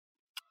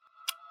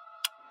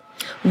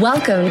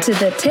Welcome to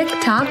the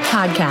TikTok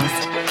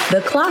podcast.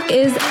 The clock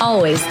is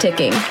always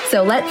ticking,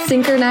 so let's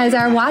synchronize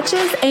our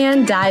watches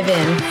and dive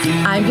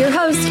in. I'm your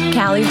host,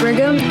 Callie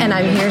Brigham, and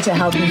I'm here to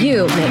help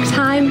you make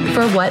time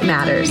for what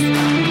matters.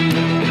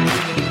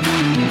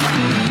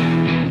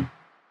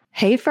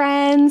 Hey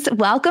friends,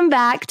 welcome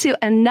back to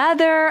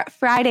another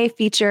Friday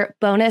feature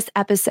bonus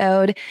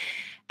episode.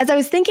 As I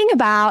was thinking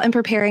about and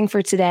preparing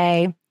for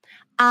today,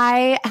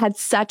 I had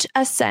such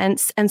a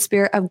sense and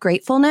spirit of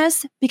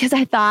gratefulness because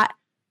I thought,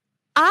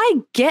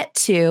 I get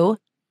to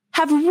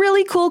have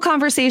really cool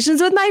conversations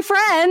with my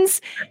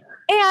friends,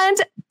 and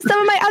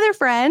some of my other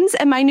friends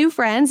and my new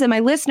friends and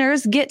my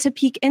listeners get to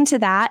peek into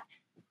that.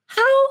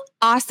 How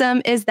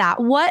awesome is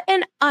that? What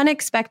an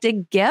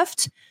unexpected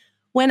gift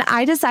when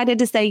I decided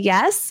to say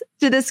yes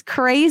to this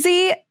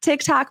crazy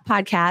TikTok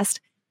podcast,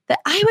 that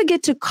I would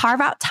get to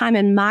carve out time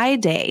in my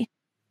day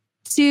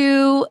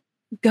to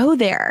go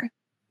there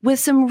with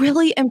some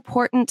really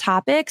important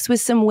topics with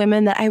some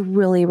women that I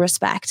really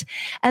respect.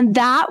 And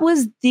that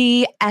was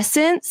the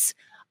essence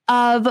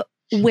of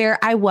where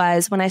I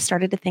was when I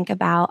started to think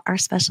about our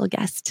special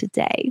guest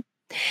today.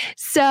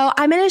 So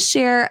I'm going to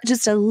share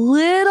just a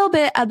little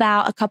bit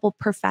about a couple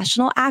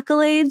professional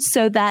accolades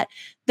so that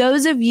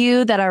those of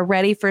you that are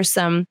ready for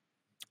some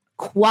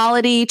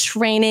quality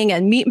training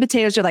and meat and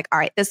potatoes, you're like, all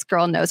right, this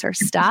girl knows her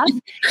stuff.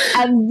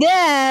 And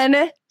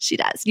then she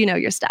does, you know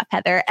your stuff,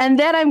 Heather. And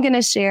then I'm going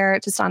to share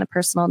just on a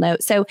personal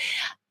note. So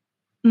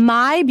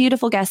my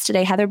beautiful guest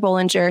today, Heather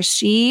Bohlinger,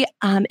 she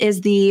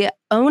is the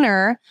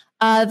owner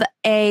of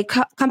a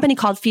company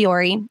called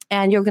Fiore,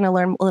 and you're going to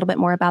learn a little bit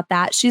more about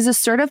that. She's a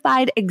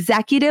certified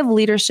executive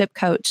leadership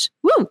coach.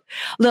 Woo!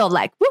 Little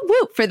like whoop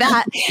whoop for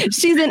that.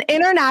 She's an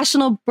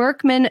international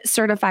Berkman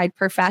certified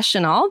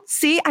professional.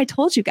 See, I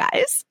told you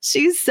guys.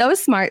 She's so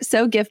smart,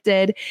 so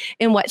gifted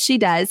in what she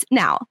does.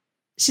 Now,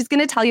 she's going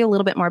to tell you a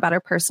little bit more about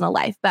her personal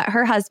life, but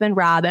her husband,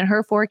 Rob, and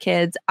her 4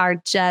 kids are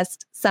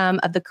just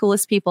some of the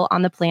coolest people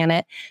on the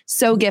planet,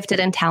 so gifted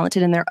and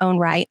talented in their own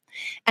right.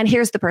 And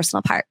here's the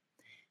personal part.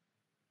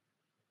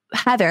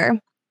 Heather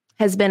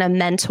has been a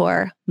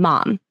mentor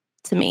mom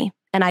to me,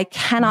 and I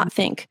cannot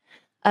think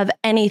of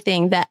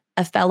anything that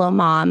a fellow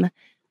mom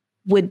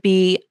would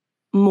be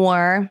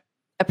more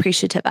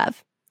appreciative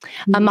of.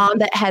 A mom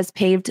that has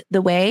paved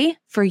the way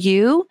for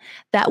you,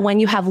 that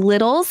when you have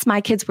littles, my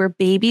kids were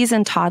babies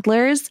and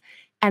toddlers,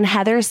 and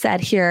Heather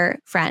said, here,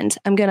 friend,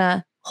 I'm going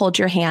to hold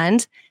your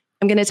hand.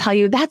 I'm going to tell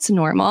you that's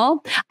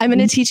normal. I'm going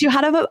to teach you how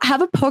to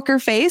have a poker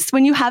face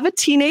when you have a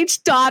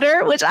teenage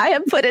daughter, which I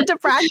have put into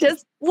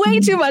practice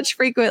way too much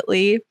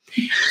frequently.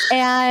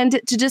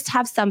 And to just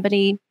have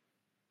somebody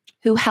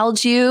who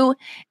held you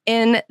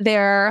in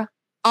their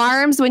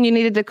arms when you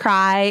needed to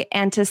cry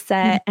and to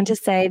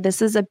say,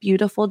 this is a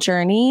beautiful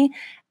journey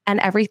and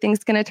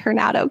everything's going to turn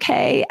out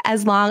okay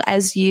as long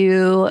as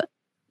you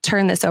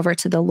turn this over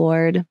to the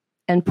Lord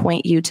and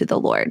point you to the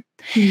Lord.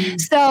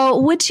 So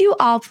would you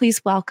all please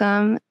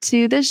welcome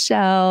to the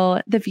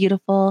show the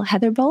beautiful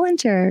Heather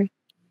Bohlinger.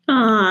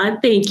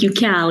 Thank you,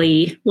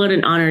 Callie. What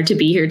an honor to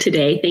be here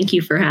today. Thank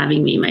you for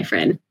having me, my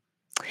friend.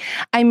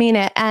 I mean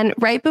it. And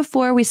right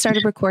before we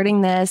started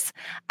recording this,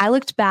 I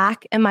looked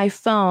back in my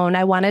phone.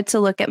 I wanted to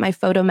look at my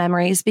photo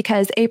memories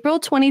because April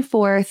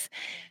 24th,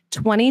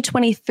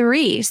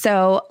 2023,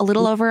 so a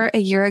little over a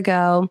year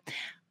ago,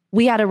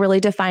 we had a really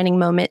defining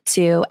moment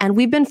too. And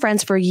we've been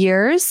friends for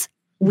years.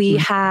 We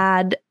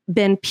had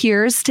been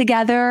peers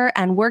together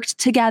and worked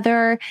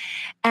together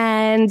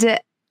and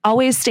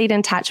always stayed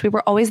in touch. We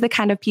were always the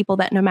kind of people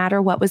that no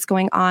matter what was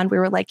going on, we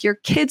were like, your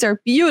kids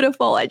are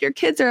beautiful and your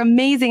kids are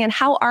amazing. And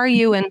how are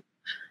you? And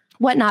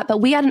whatnot. But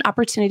we had an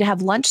opportunity to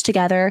have lunch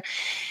together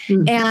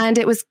and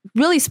it was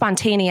really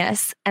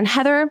spontaneous. And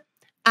Heather,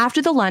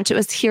 after the lunch, it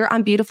was here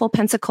on beautiful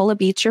Pensacola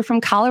Beach. You're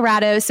from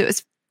Colorado. So it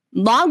was a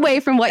long way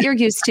from what you're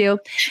used to.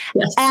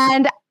 Yes.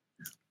 And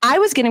I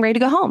was getting ready to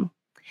go home.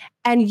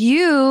 And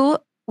you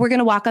were going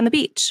to walk on the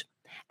beach.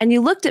 And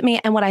you looked at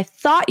me, and what I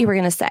thought you were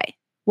going to say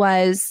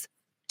was,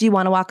 do you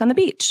want to walk on the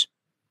beach?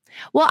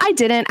 Well, I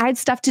didn't. I had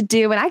stuff to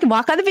do, and I can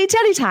walk on the beach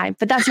anytime.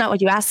 But that's not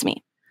what you asked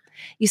me.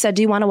 You said,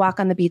 do you want to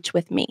walk on the beach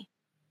with me?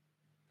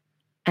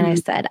 And I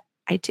said,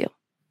 I do.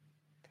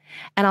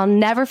 And I'll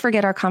never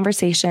forget our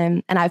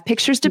conversation. And I have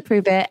pictures to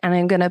prove it. And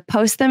I'm going to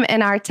post them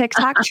in our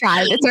TikTok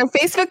tribe. It's our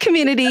Facebook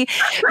community,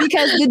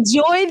 because the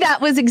joy that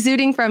was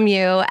exuding from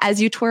you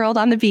as you twirled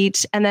on the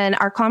beach, and then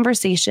our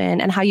conversation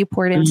and how you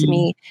poured into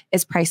me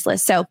is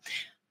priceless. So,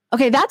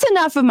 okay, that's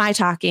enough of my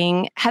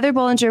talking. Heather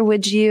Bohlinger,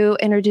 would you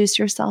introduce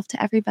yourself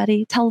to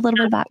everybody? Tell a little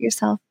bit about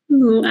yourself.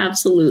 Ooh,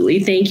 absolutely.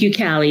 Thank you,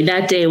 Callie.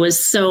 That day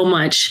was so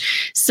much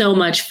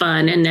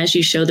fun. And as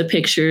you show the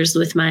pictures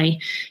with my,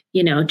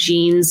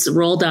 jeans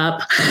rolled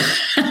up,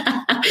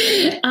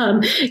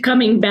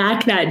 coming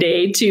back that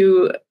day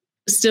to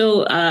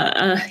still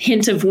a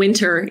hint of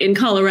winter in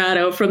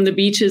Colorado from the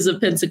beaches of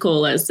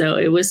Pensacola. So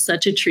it was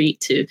such a treat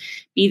to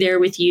be there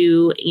with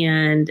you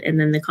and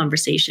then the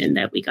conversation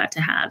that we got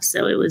to have.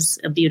 So it was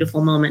a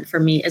beautiful moment for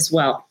me as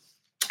well.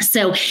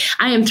 So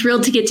I am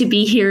thrilled to get to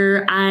be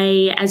here.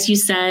 As you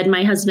said,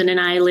 my husband and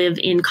I live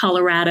in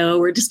Colorado.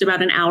 We're just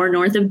about an hour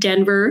north of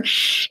Denver.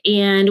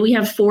 And we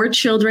have 4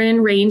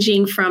 children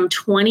ranging from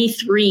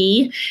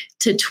 23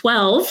 to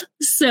 12.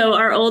 So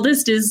our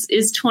oldest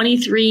is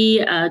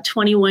 23,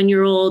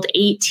 21-year-old,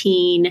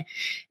 18,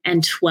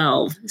 and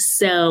 12.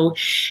 So,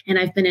 and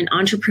I've been an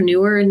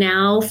entrepreneur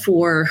now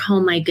for,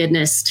 oh my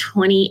goodness,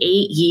 28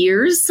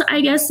 years,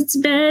 I guess it's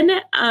been.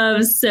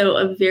 So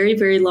a very,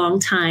 very long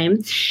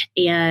time,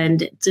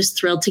 and just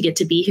thrilled to get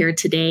to be here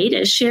today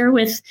to share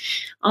with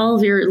all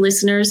of your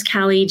listeners,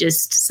 Callie,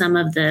 just some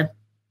of the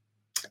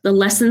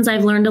lessons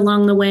I've learned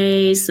along the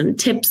way, some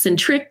tips and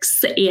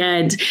tricks,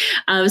 and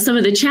some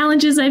of the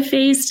challenges I've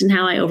faced and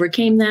how I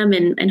overcame them.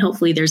 And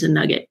hopefully there's a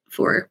nugget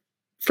for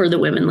the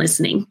women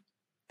listening.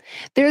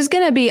 There's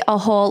going to be a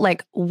whole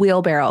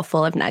wheelbarrow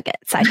full of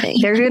nuggets. I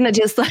think they're going to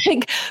just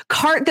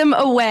cart them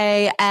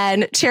away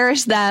and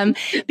cherish them,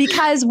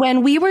 because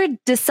when we were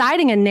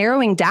deciding and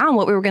narrowing down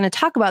what we were going to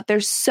talk about,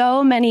 there's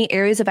so many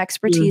areas of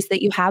expertise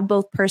that you have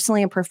both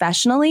personally and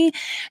professionally.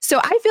 So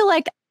I feel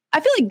like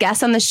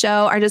guests on the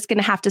show are just going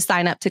to have to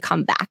sign up to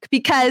come back,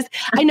 because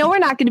I know we're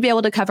not going to be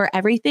able to cover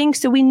everything.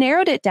 So we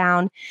narrowed it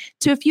down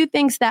to a few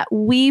things that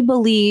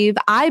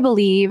I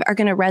believe are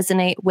going to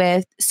resonate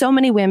with so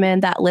many women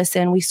that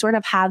listen. We sort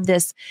of have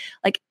this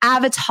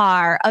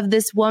avatar of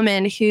this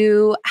woman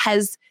who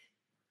has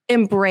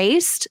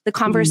embraced the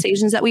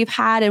conversations that we've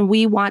had, and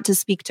we want to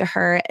speak to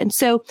her. And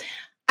so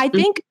I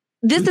think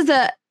this is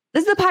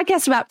a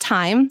podcast about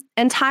time,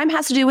 and time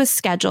has to do with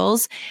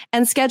schedules,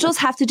 and schedules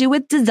have to do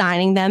with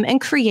designing them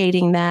and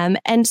creating them.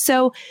 And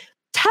so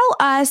tell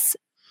us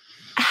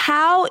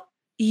how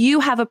you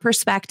have a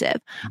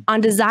perspective on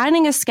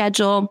designing a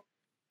schedule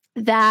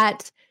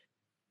that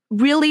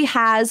really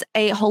has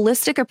a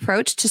holistic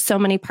approach to so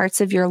many parts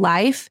of your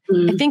life.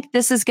 I think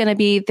this is going to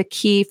be the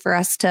key for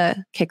us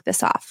to kick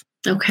this off.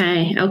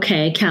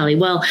 Okay, Callie.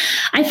 Well,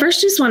 I first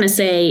just want to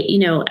say,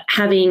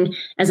 having,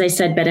 as I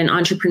said, been an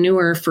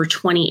entrepreneur for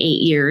 28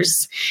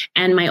 years,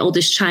 and my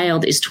oldest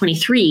child is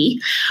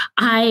 23,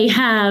 I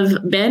have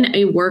been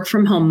a work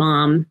from home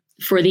mom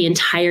for the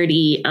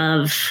entirety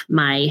of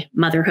my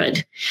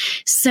motherhood.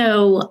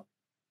 So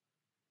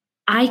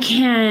I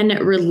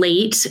can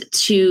relate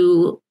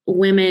to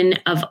women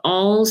of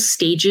all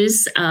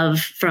stages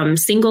from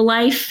single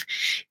life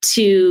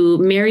to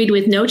married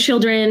with no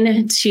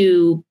children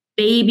to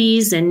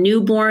babies and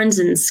newborns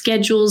and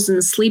schedules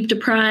and sleep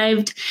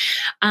deprived,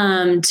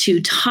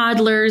 to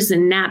toddlers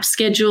and nap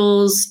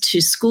schedules,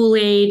 to school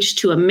age,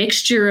 to a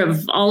mixture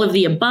of all of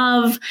the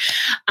above,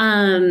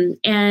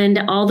 and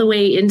all the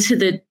way into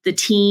the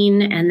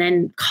teen and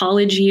then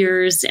college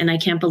years. And I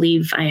can't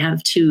believe I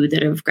have 2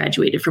 that have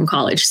graduated from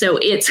college. So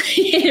it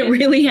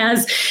really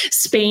has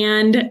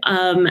spanned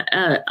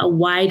a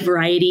wide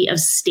variety of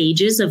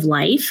stages of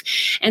life.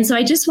 And so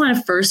I just want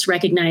to first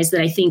recognize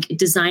that I think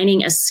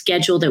designing a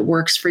schedule that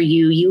works for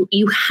you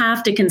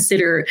have to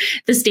consider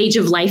the stage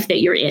of life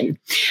that you're in,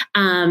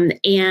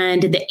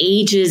 and the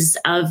ages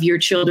of your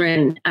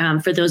children.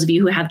 For those of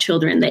you who have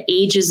children, the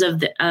ages of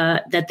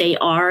that they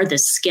are, the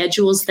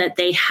schedules that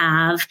they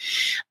have,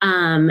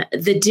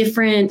 the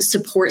different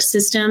support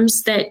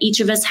systems that each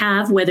of us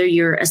have, whether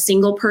you're a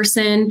single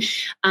person,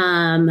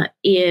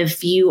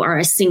 if you are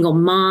a single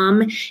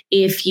mom,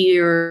 if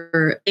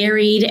you're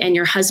married and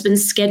your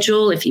husband's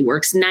schedule, if he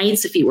works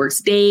nights, if he works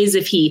days,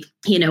 if he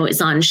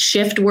is on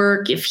shift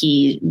work, if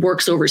he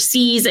works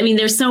overseas. I mean,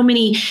 there's so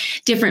many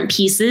different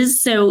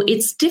pieces. So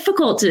it's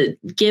difficult to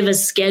give a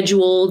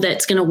schedule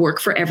that's going to work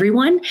for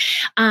everyone.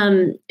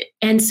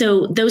 And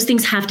so those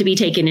things have to be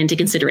taken into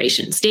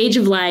consideration: stage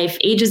of life,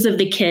 ages of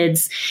the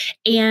kids,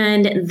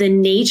 and the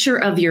nature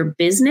of your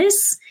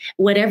business,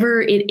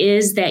 whatever it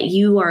is that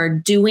you are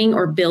doing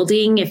or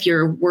building. If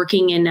you're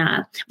working in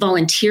a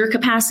volunteer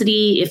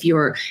capacity, if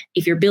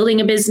you're building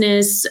a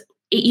business,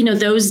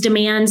 those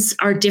demands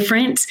are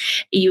different.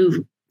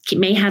 You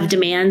may have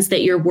demands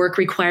that your work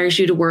requires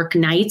you to work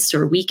nights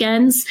or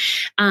weekends.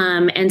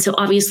 And so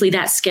obviously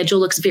that schedule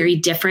looks very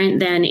different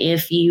than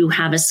if you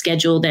have a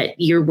schedule that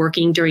you're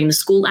working during the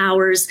school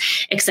hours,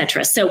 et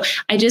cetera. So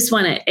I just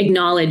want to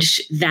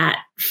acknowledge that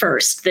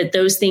first, that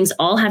those things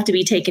all have to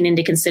be taken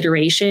into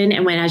consideration.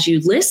 And as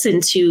you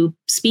listen to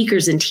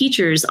speakers and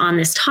teachers on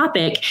this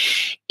topic,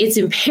 it's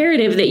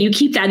imperative that you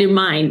keep that in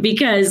mind,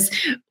 because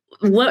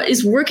what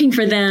is working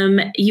for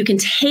them, you can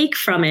take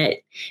from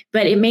it,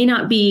 but it may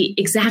not be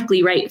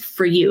exactly right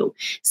for you.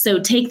 So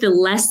take the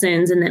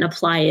lessons and then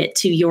apply it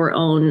to your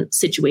own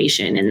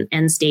situation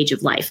and stage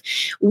of life.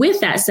 With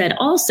that said,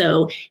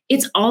 also,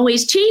 it's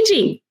always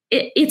changing.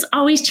 It's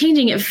always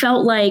changing. It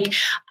felt like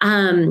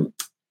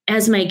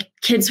as my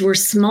kids were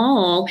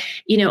small,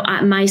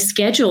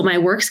 my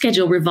work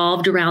schedule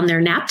revolved around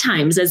their nap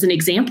times as an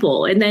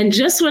example. And then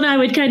just when I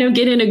would kind of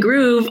get in a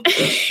groove,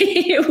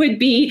 it would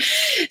be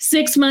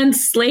 6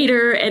 months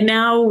later, and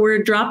now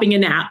we're dropping a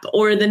nap,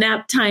 or the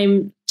nap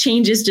time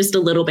changes just a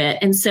little bit.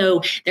 And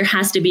so there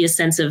has to be a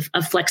sense of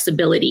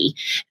flexibility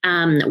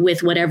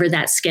with whatever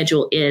that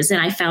schedule is.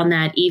 And I found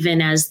that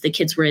even as the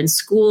kids were in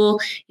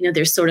school,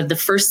 there's sort of the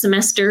first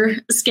semester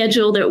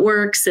schedule that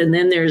works, and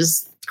then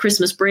there's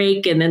Christmas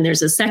break, and then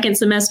there's a second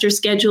semester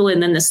schedule,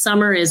 and then the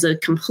summer is a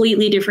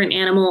completely different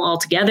animal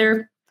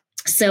altogether.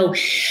 So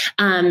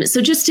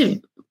just to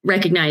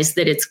recognize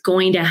that it's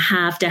going to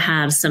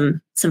have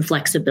some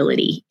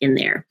flexibility in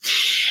there.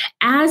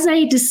 As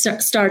I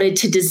started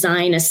to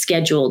design a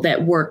schedule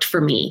that worked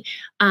for me,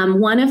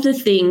 one of the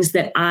things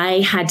that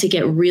I had to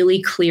get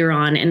really clear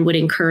on, and would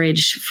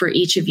encourage for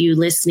each of you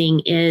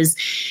listening, is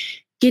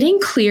getting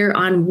clear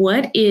on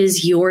what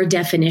is your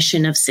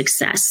definition of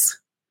success.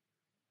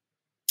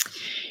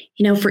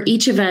 For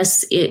each of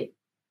us, it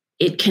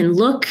can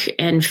look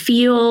and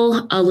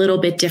feel a little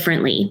bit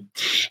differently.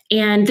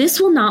 And this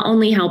will not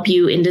only help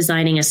you in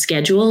designing a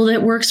schedule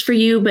that works for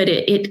you, but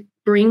it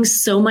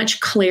brings so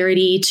much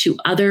clarity to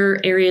other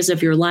areas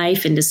of your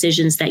life and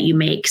decisions that you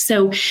make.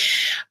 So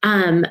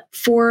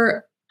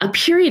for a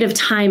period of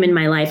time in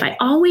my life, I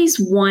always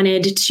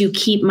wanted to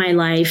keep my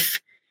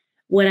life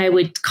what I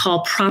would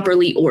call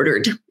properly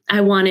ordered.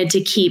 I wanted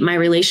to keep my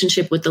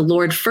relationship with the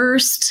Lord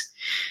first,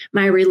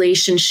 my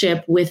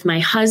relationship with my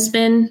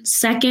husband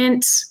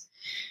second,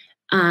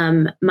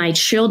 my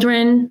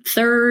children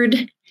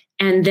third,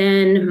 and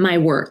then my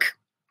work.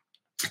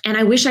 And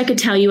I wish I could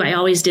tell you I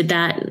always did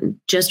that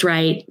just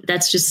right.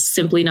 That's just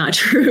simply not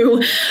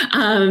true.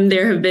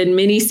 There have been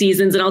many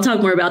seasons, and I'll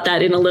talk more about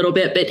that in a little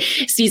bit, but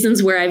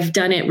seasons where I've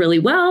done it really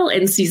well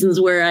and seasons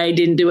where I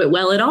didn't do it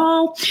well at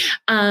all.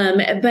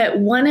 But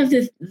one of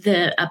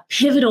a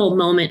pivotal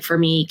moment for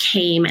me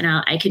came, and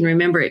I can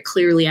remember it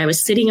clearly. I was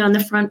sitting on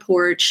the front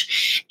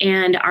porch,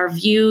 and our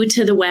view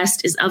to the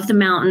west is of the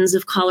mountains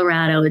of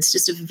Colorado. It's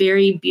just a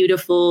very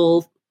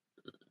beautiful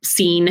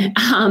scene.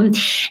 And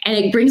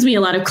it brings me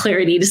a lot of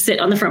clarity to sit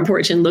on the front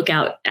porch and look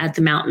out at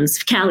the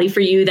mountains. Callie, for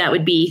you, that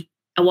would be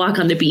a walk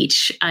on the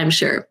beach, I'm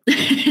sure.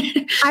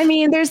 I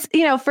mean, there's,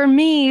 for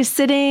me,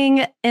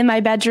 sitting in my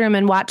bedroom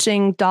and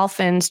watching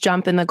dolphins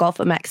jump in the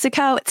Gulf of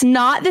Mexico, it's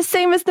not the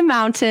same as the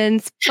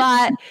mountains,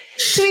 but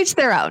to each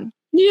their own.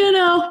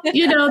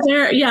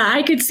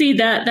 I could see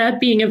that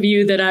being a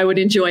view that I would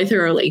enjoy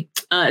thoroughly.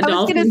 I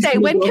was going to say,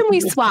 when can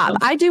we swap?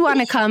 I do want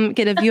to come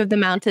get a view of the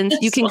mountains.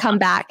 You can come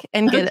back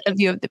and get a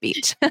view of the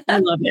beach. I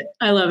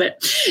love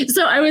it.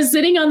 So I was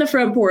sitting on the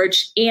front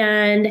porch,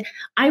 and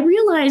I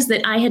realized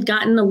that I had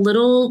gotten a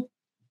little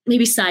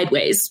maybe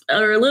sideways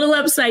or a little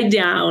upside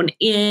down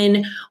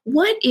in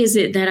what is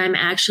it that I'm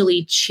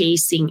actually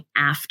chasing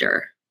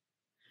after?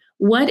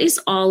 What is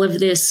all of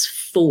this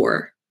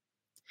for?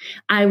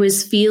 I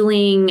was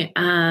feeling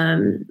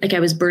like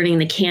I was burning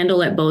the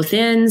candle at both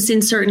ends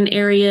in certain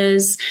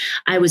areas.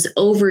 I was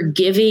over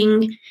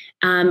giving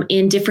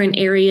in different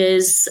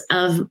areas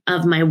of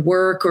my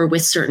work or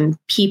with certain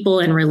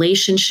people and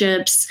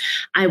relationships.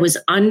 I was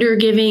under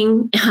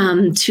giving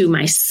to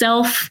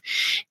myself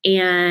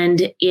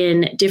and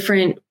in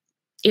different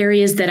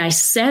areas that I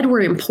said were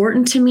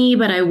important to me,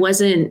 but that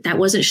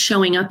wasn't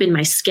showing up in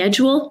my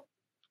schedule.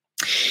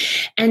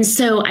 And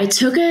so I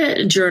took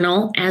a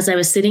journal as I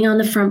was sitting on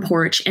the front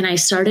porch, and I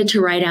started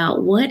to write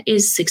out, what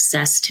is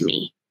success to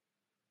me?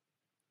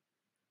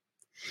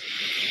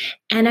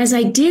 And as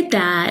I did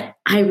that,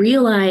 I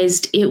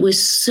realized it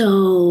was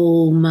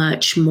so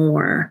much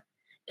more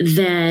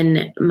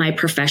than my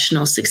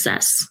professional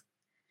success.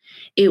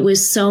 It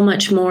was so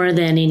much more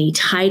than any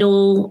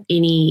title,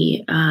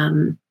 any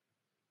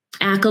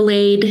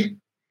accolade.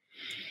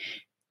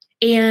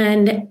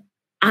 And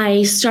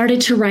I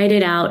started to write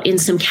it out in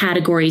some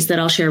categories that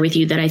I'll share with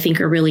you that I think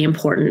are really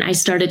important. I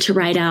started to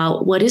write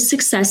out, what is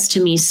success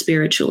to me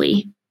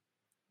spiritually?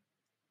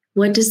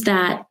 What does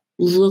that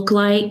look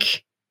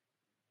like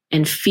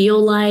and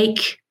feel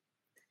like?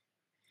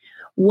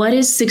 What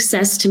is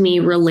success to me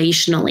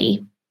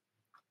relationally?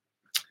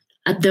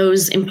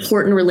 Those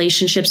important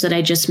relationships that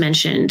I just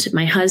mentioned,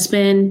 my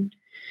husband,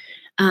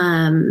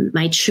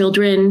 my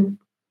children,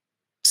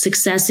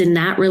 success in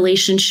that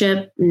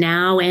relationship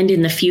now and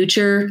in the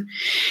future,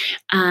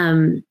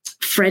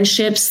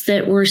 friendships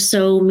that were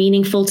so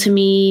meaningful to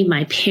me,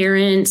 my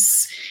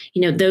parents,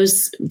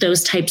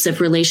 those types of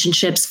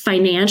relationships.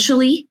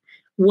 Financially,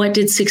 what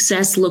did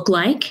success look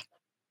like?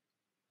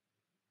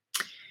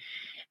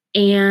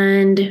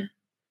 And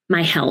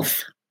my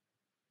health.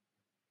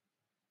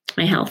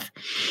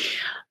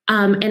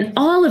 And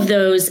all of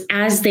those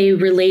as they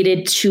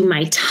related to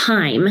my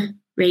time,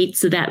 right?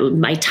 So that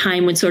my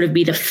time would sort of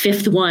be the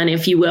fifth one,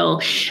 if you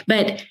will.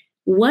 But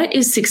what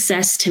is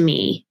success to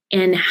me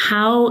and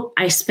how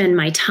I spend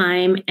my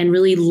time and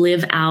really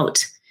live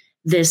out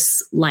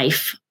this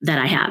life that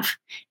I have?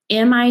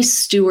 am I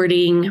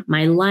stewarding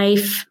my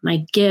life,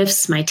 my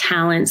gifts, my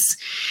talents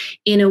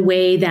in a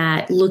way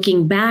that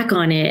looking back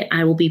on it,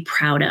 I will be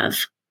proud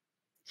of?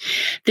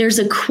 There's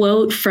a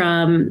quote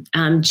from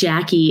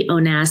Jackie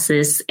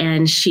Onassis,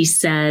 and she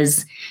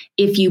says,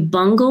 if you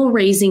bungle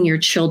raising your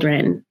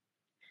children,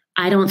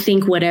 I don't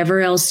think whatever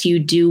else you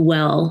do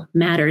well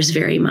matters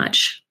very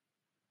much.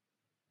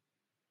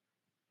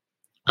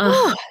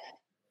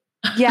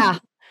 Yeah.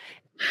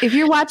 If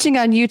you're watching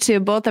on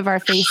YouTube, both of our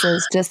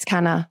faces just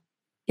kind of,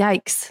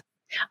 yikes.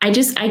 I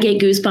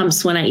get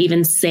goosebumps when I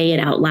even say it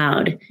out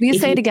loud. Will you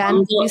say it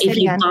again? If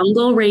you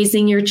bungle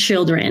raising your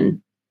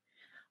children,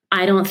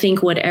 I don't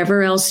think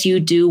whatever else you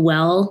do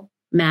well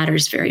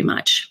matters very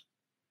much.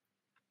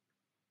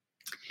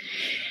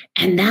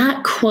 And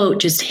that quote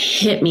just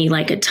hit me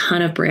like a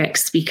ton of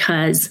bricks,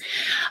 because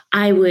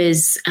I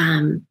was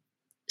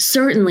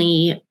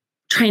certainly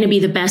trying to be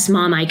the best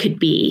mom I could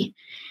be.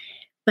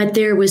 But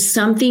there was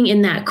something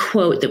in that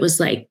quote that was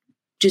like,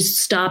 just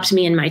stopped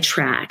me in my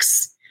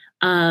tracks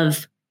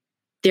of,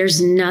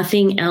 there's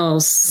nothing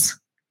else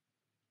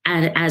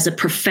as a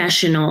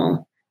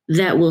professional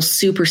that will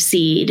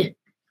supersede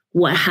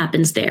what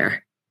happens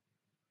there.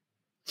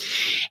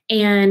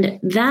 And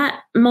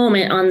that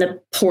moment on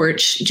the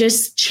porch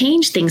just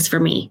changed things for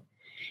me.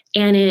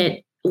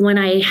 And when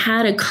I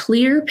had a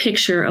clear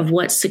picture of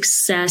what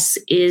success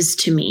is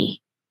to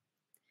me,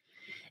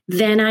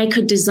 then I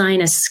could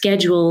design a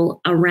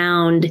schedule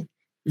around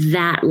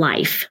that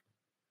life.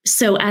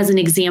 So as an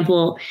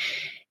example,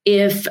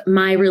 if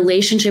my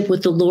relationship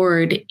with the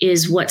Lord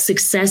is what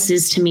success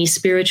is to me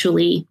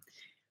spiritually,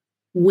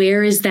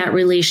 where is that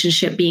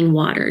relationship being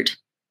watered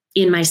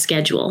in my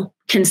schedule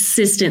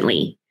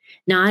consistently?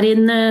 Not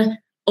in the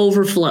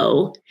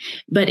overflow,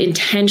 but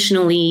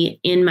intentionally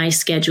in my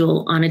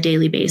schedule on a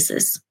daily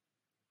basis.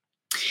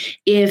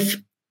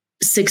 If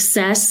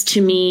success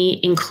to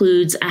me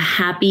includes a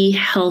happy,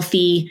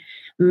 healthy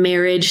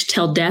marriage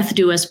till death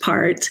do us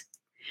part,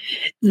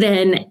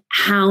 then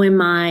how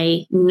am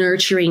I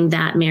nurturing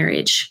that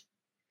marriage?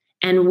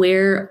 And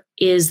where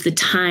is the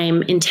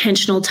time,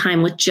 intentional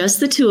time with just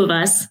the two of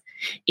us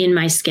in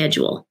my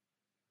schedule?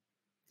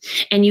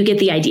 And you get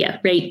the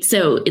idea, right?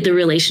 So the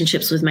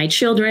relationships with my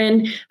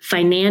children,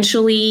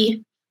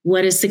 financially,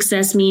 what does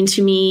success mean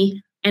to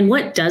me? And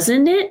what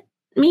doesn't it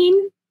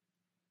mean,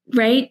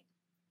 right?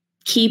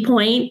 Key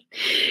point.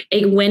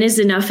 When is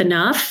enough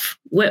enough?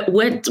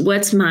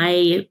 What's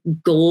my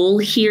goal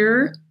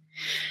here?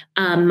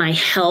 My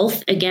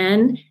health,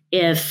 again,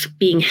 if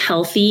being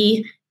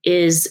healthy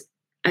is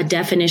a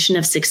definition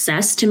of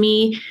success to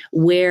me,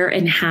 where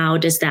and how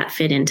does that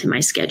fit into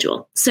my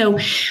schedule? So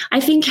I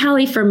think,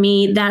 Callie, for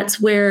me, that's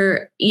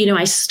where,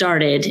 I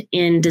started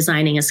in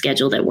designing a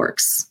schedule that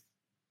works.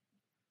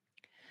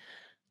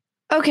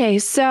 Okay.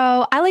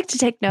 So I like to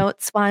take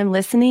notes while I'm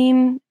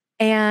listening,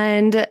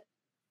 and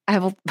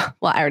I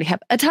already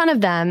have a ton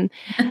of them.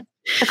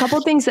 A couple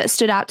of things that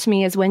stood out to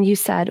me is when you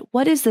said,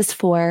 what is this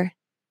for?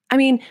 I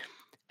mean,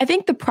 I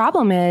think the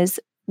problem is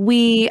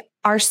we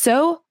are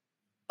so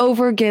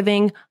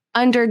overgiving,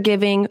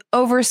 undergiving,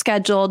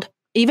 overscheduled,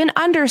 even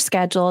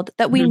underscheduled,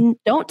 that we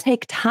don't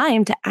take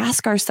time to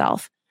ask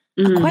ourselves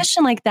a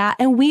question like that.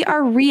 And we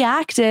are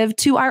reactive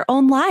to our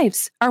own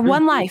lives, our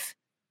one life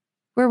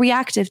we're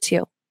reactive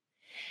to.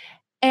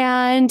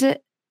 And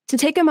to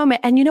take a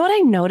moment, and you know what I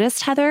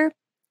noticed, Heather?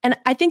 And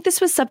I think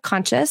this was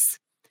subconscious.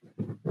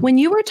 When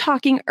you were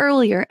talking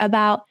earlier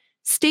about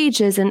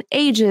stages and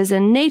ages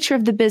and nature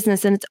of the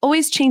business, and it's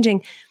always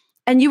changing,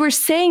 and you were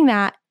saying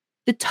that,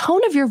 the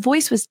tone of your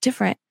voice was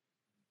different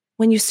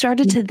when you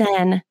started to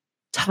then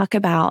talk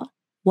about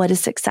what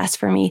is success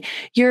for me.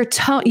 Your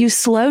tone, you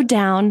slowed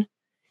down.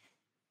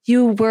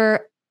 You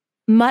were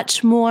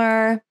much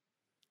more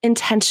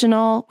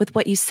intentional with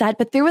what you said,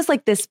 but there was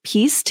like this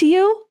peace to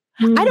you.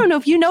 I don't know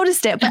if you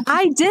noticed it, but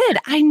I did.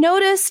 I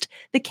noticed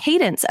the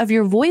cadence of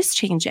your voice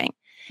changing.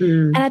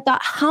 And I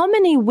thought, how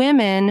many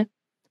women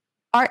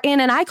are in,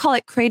 and I call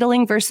it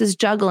cradling versus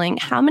juggling.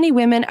 How many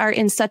women are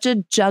in such a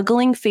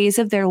juggling phase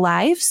of their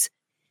lives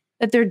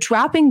that they're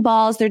dropping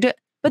balls,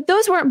 but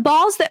those weren't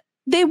balls that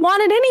they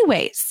wanted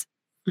anyways.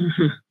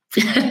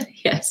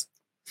 Yes.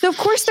 So of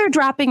course they're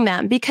dropping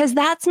them, because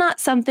that's not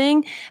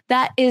something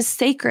that is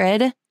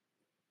sacred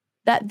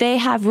that they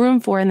have room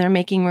for and they're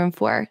making room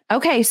for.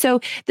 Okay, so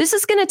this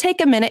is going to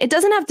take a minute. It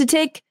doesn't have to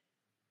take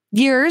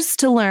years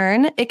to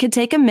learn. It could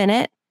take a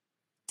minute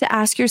to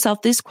ask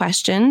yourself these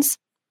questions.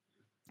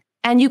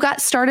 And you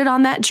got started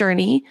on that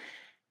journey.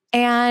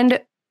 And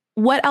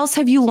what else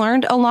have you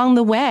learned along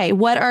the way?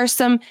 What are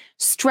some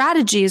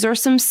strategies or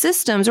some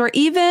systems or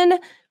even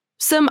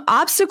some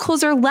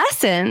obstacles or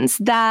lessons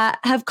that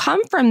have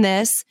come from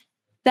this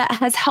that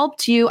has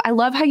helped you? I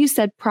love how you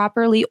said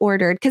properly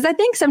ordered, because I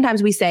think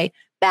sometimes we say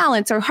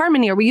balance or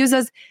harmony, or we use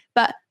those,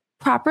 but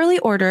properly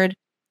ordered.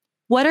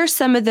 What are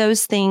some of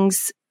those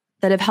things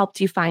that have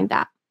helped you find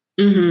that?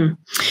 Well,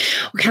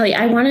 Kelly,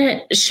 I want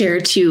to share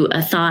too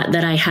a thought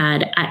that I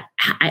had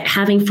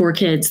having 4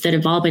 kids that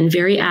have all been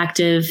very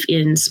active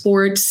in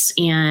sports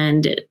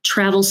and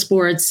travel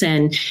sports.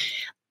 And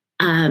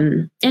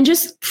and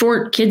just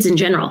for kids in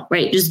general,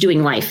 right? Just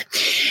doing life.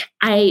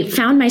 I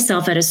found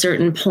myself at a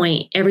certain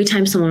point, every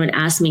time someone would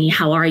ask me,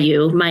 how are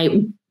you?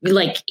 My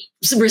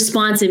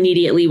response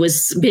immediately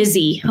was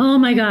busy. Oh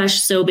my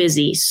gosh, so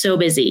busy, so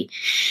busy.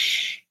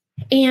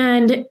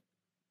 And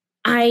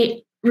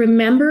I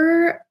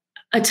remember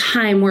a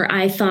time where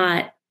I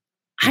thought,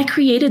 I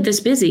created this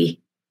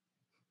busy.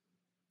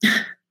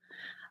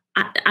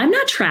 I'm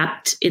not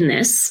trapped in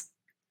this.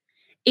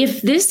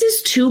 If this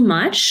is too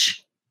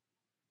much,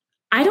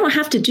 I don't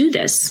have to do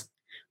this.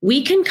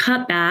 We can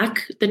cut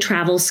back the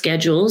travel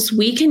schedules.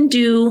 We can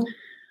do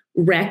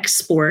rec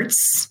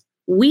sports.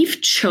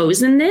 We've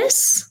chosen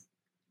this.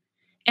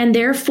 And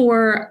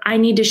therefore, I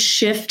need to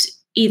shift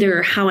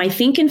either how I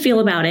think and feel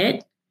about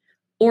it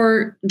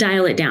or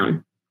dial it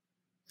down.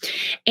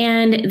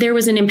 And there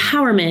was an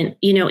empowerment,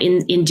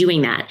 in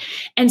doing that.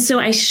 And so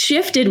I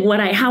shifted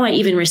how I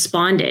even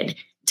responded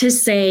to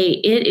say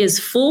it is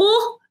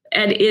full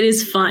and it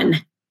is fun.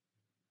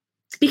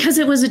 Because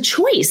it was a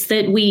choice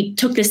that we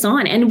took this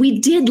on and we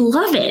did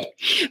love it.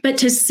 But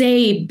to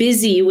say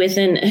busy with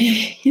an,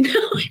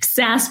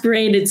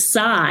 exasperated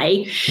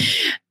sigh,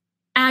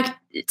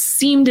 it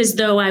seemed as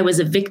though I was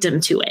a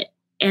victim to it.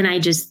 And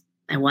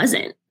I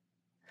wasn't.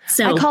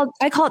 So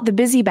I call it the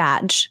busy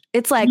badge.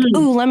 It's like,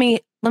 ooh, let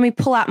me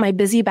pull out my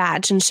busy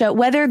badge and show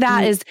whether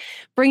that is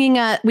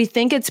we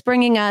think it's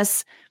bringing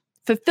us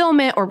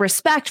fulfillment or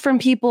respect from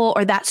people,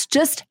 or that's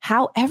just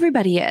how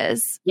everybody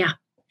is. Yeah.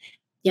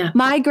 Yeah.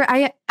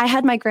 I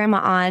had my grandma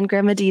on,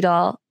 Grandma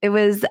Deedle. It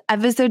was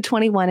episode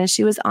 21 and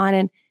she was on,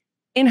 and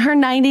in her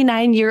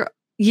 99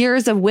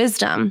 years of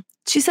wisdom,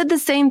 she said the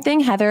same thing,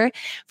 Heather.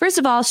 First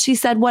of all, she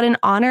said what an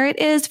honor it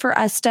is for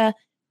us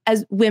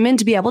as women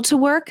to be able to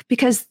work,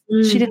 because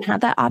she didn't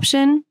have that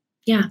option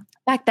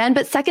back then.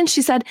 But second,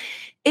 she said,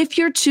 if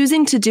you're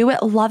choosing to do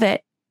it, love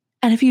it.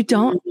 And if you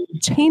don't,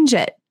 change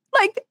it.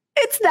 Like,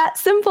 it's that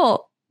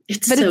simple.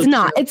 It's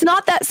not. It's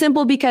not that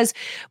simple because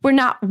we're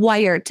not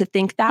wired to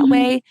think that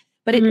way.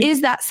 But it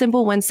is that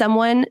simple when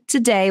someone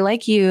today,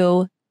 like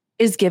you,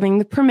 is giving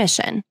the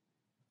permission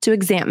to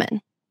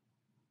examine.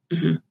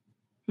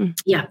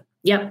 Yeah.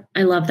 Yep.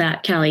 I love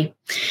that, Callie.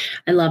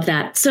 I love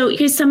that. So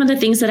here's some of the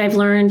things that I've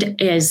learned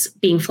is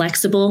being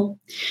flexible,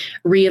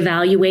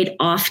 reevaluate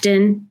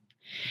often.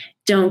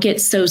 Don't get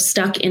so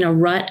stuck in a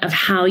rut of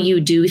how you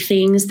do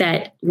things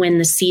that when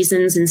the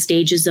seasons and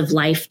stages of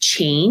life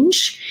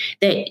change,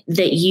 that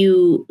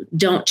you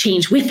don't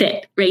change with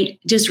it, right?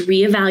 Just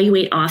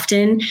reevaluate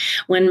often.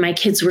 When my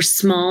kids were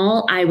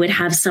small, I would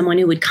have someone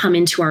who would come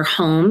into our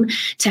home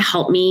to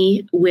help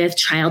me with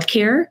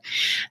childcare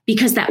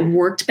because that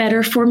worked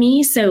better for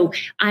me. So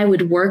I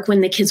would work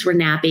when the kids were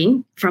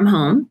napping from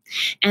home,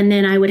 and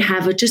then I would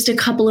have just a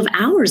couple of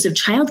hours of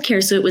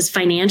childcare. So it was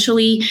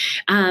financially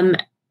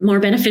more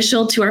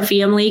beneficial to our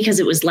family because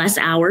it was less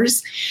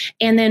hours.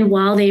 And then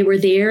while they were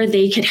there,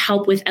 they could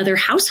help with other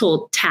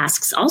household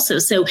tasks also.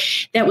 So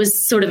that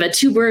was sort of a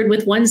two bird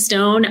with one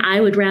stone. I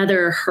would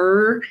rather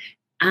her,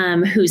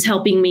 who's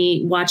helping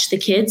me watch the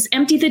kids,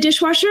 empty the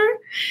dishwasher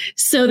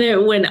so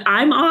that when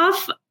I'm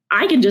off,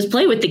 I can just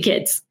play with the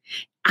kids.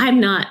 I'm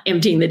not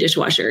emptying the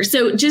dishwasher.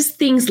 So just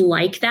things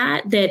like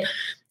that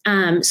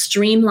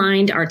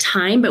streamlined our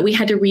time, but we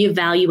had to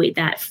reevaluate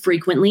that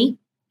frequently.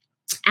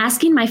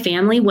 Asking my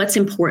family what's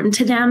important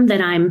to them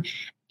that I'm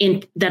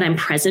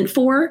present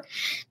for.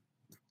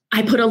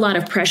 I put a lot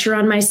of pressure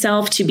on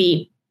myself to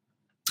be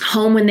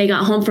home when they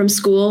got home from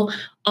school,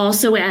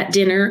 also at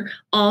dinner,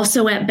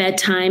 also at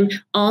bedtime,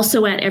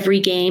 also at every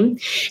game.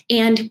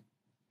 And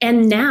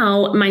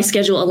now my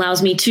schedule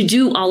allows me to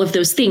do all of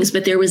those things.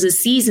 But there was a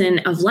season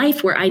of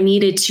life where I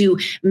needed to,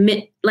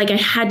 I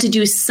had to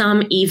do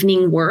some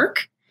evening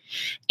work.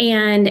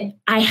 And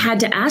I had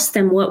to ask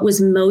them what was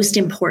most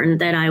important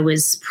that I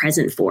was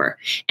present for.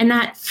 And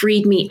that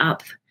freed me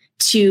up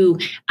to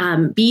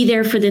be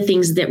there for the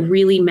things that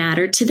really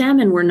mattered to them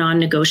and were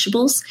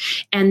non-negotiables,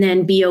 and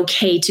then be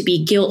okay to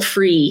be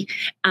guilt-free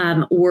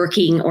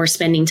working or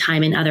spending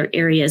time in other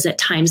areas at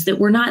times that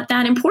were not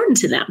that important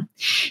to them.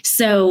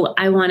 So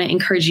I want to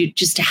encourage you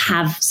just to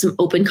have some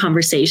open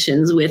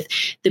conversations with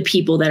the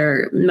people that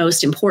are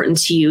most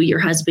important to you, your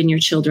husband, your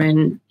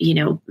children,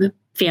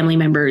 family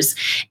members,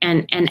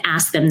 and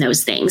ask them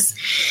those things.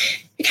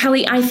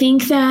 Kelly, I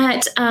think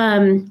that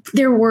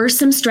there were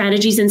some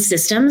strategies and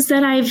systems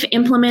that I've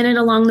implemented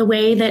along the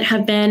way that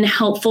have been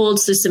helpful.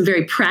 So some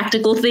very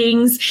practical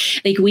things,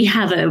 like we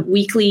have a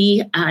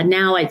weekly,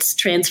 now it's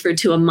transferred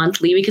to a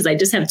monthly because I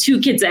just have 2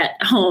 kids at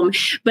home.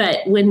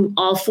 But when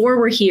all 4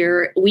 were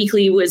here,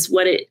 weekly was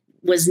what it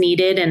was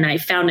needed. And I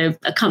found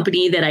a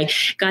company that I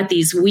got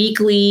these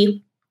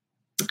weekly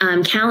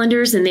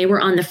calendars, and they were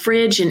on the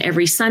fridge. And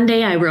every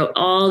Sunday I wrote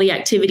all the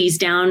activities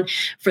down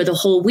for the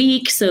whole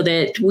week so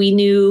that we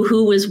knew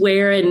who was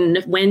where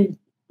and when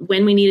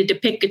we needed to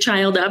pick a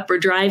child up or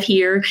drive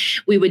here.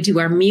 We would do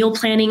our meal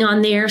planning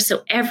on there.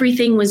 So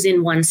everything was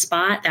in one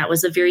spot. That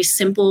was a very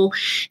simple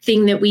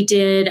thing that we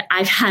did.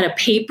 I've had a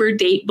paper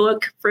date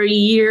book for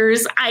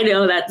years. I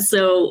know that's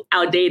so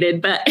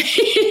outdated, but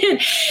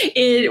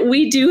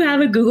We do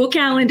have a Google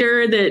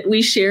Calendar that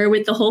we share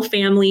with the whole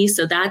family.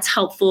 So that's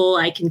helpful.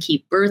 I can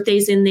keep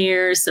birthdays in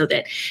there so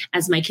that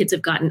as my kids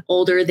have gotten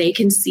older, they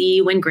can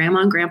see when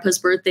grandma and grandpa's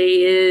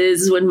birthday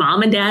is, when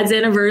mom and dad's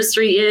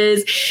anniversary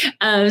is.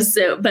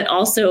 But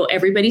also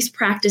everybody's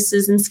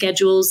practices and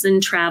schedules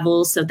and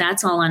travel. So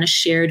that's all on a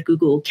shared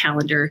Google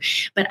Calendar.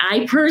 But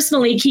I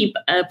personally keep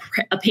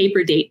a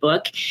paper date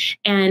book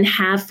and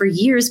have for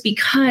years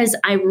because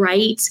I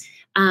write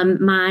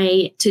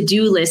my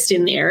to-do list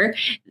in there,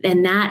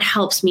 and that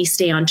helps me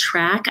stay on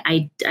track.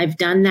 I've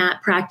done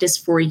that practice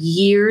for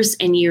years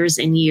and years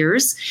and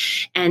years.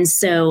 And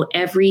so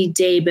every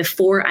day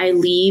before I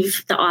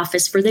leave the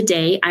office for the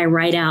day, I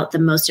write out the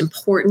most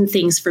important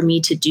things for me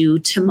to do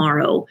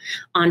tomorrow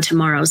on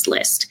tomorrow's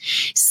list.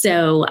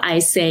 So I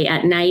say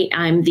at night,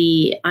 I'm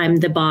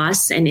the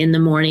boss, and in the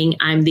morning,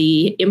 I'm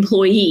the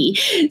employee.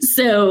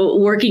 So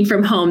working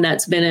from home,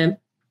 that's been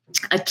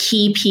a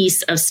key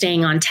piece of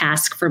staying on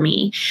task for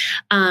me.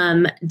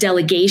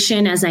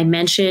 Delegation, as I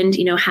mentioned,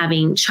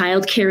 having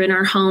childcare in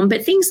our home,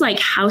 but things like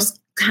house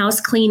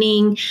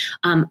cleaning,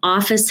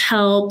 office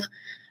help,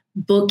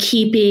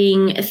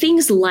 bookkeeping,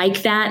 things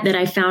like that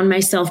I found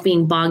myself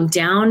being bogged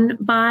down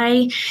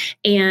by,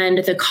 and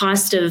the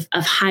cost of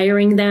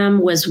hiring them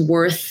was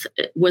worth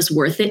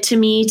it to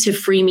me to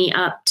free me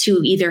up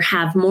to either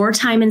have more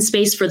time and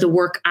space for the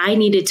work I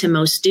needed to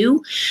most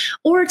do,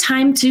 or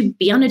time to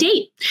be on a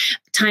date,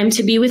 time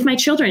to be with my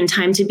children,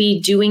 time to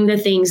be doing the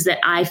things that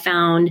I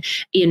found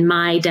in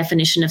my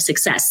definition of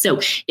success. So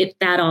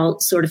that all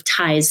sort of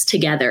ties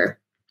together.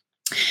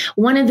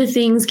 One of the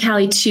things,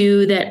 Callie,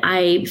 too, that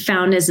I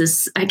found as a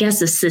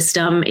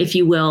system, if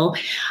you will,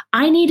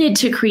 I needed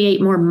to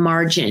create more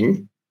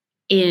margin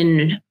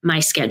in my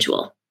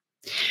schedule.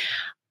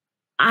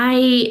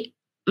 I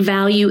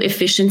value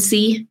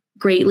efficiency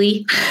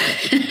greatly.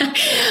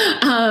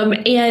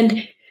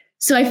 And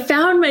so I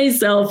found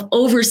myself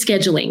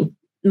overscheduling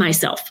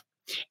myself.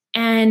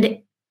 And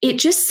it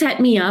just set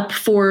me up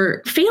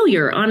for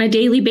failure on a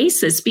daily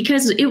basis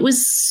because it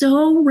was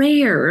so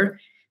rare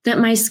that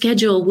my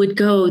schedule would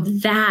go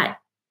that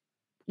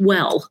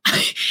well.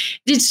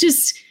 It's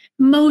just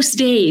most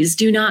days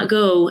do not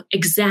go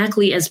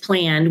exactly as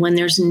planned when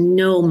there's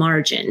no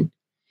margin.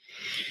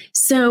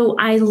 So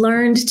I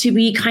learned to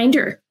be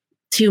kinder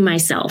to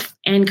myself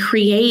and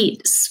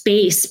create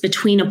space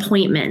between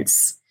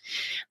appointments.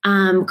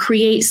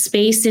 Create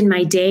space in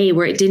my day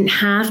where it didn't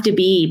have to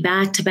be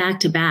back to back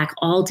to back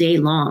all day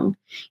long.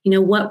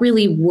 What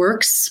really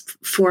works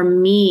for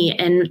me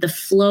and the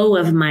flow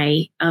of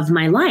my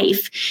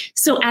life.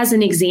 So as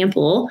an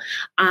example,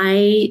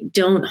 I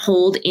don't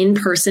hold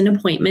in-person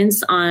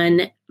appointments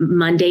on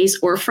Mondays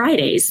or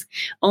Fridays,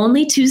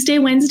 only Tuesday,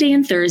 Wednesday,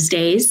 and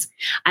Thursdays.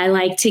 I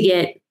like to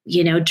get,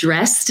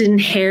 dressed and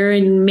hair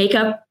and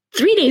makeup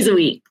 3 days a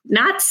week,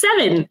 not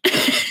 7.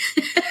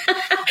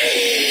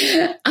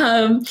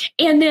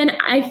 And then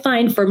I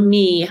find for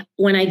me,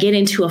 when I get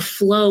into a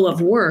flow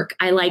of work,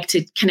 I like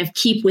to kind of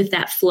keep with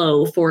that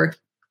flow for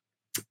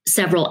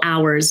several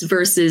hours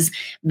versus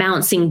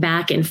bouncing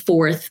back and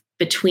forth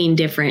between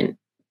different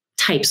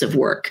types of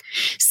work.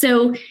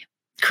 So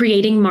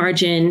creating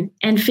margin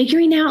and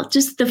figuring out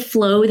just the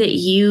flow that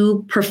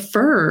you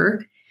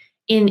prefer.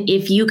 And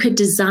if you could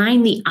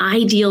design the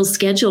ideal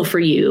schedule for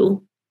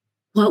you,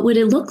 what would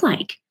it look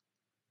like?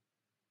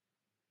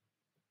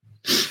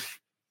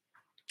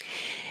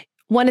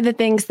 One of the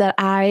things that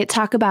I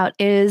talk about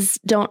is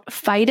don't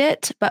fight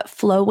it, but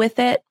flow with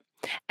it.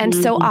 And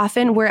so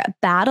often we're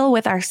at battle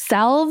with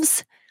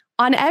ourselves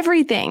on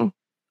everything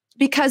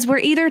because we're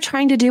either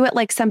trying to do it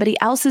like somebody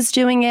else is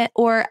doing it,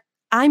 or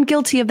I'm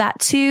guilty of that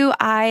too.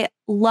 I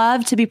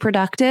love to be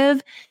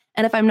productive.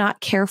 And if I'm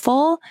not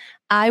careful,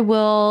 I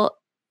will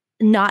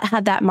not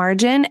have that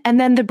margin.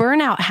 And then the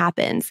burnout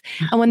happens.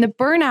 And when the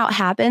burnout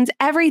happens,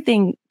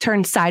 everything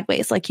turns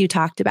sideways, like you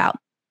talked about.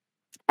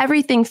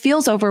 Everything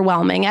feels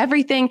overwhelming.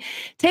 Everything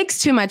takes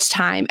too much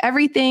time.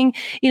 Everything,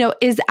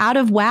 is out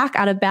of whack,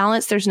 out of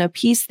balance. There's no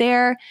peace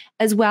there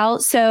as well.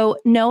 So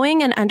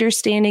knowing and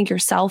understanding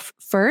yourself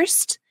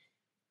first,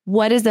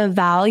 what is of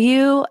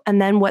value,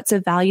 and then what's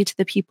of value to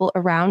the people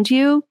around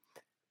you,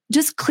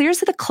 just clears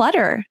the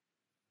clutter.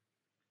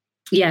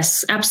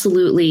 Yes,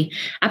 absolutely.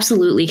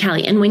 Absolutely,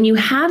 Callie. And when you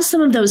have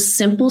some of those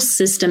simple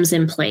systems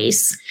in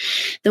place,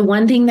 the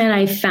one thing that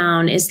I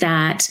found is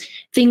that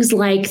things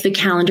like the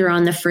calendar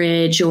on the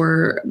fridge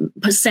or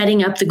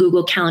setting up the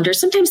Google Calendar,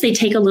 sometimes they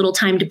take a little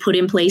time to put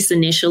in place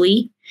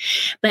initially.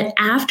 But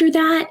after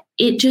that,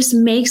 it just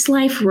makes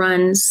life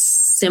run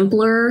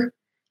simpler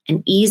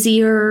and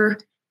easier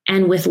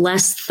and with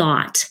less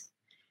thought.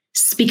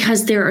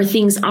 Because there are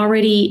things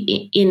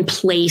already in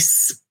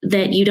place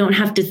that you don't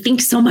have to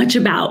think so much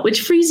about,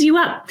 which frees you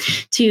up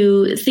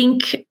to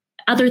think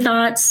other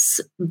thoughts,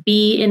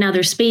 be in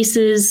other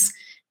spaces,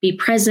 be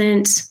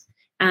present.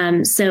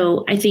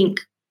 So I think,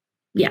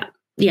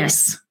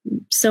 yes,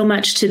 so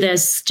much to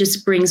this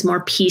just brings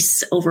more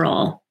peace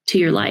overall to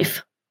your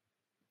life.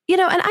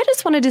 And I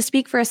just wanted to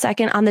speak for a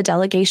second on the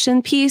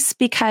delegation piece,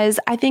 because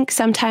I think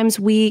sometimes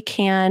we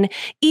think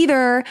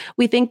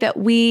that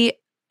we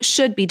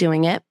should be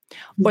doing it,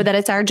 or that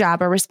it's our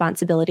job or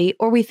responsibility,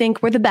 or we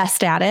think we're the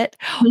best at it,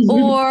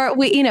 or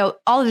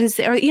all of this,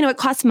 or, it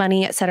costs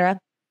money, et cetera.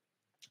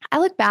 I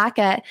look back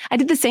I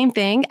did the same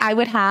thing. I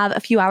would have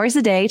a few hours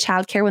a day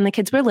childcare when the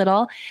kids were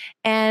little,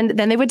 and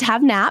then they would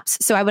have naps.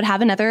 So I would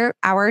have another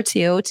hour or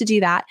two to do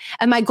that.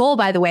 And my goal,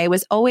 by the way,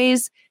 was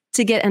always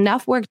to get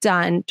enough work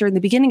done during the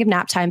beginning of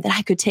nap time that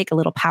I could take a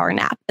little power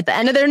nap at the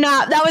end of their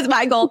nap. That was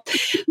my goal.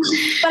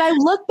 But I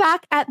look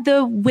back at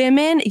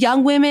the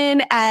young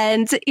women,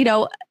 and,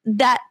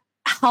 that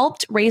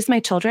helped raise my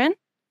children.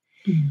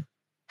 Mm-hmm.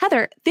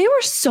 Heather, they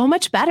were so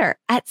much better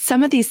at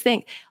some of these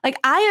things. Like,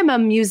 I am a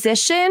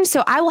musician,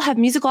 so I will have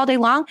music all day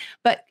long,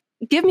 but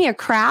give me a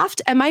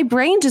craft and my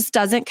brain just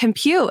doesn't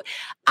compute.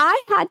 I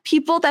had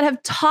people that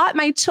have taught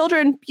my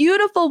children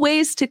beautiful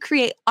ways to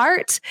create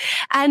art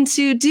and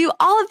to do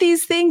all of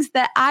these things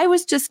that I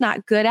was just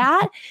not good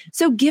at.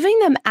 So giving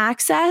them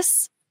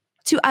access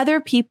to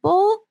other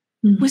people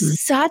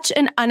was such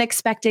an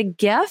unexpected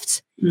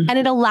gift. And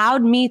it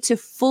allowed me to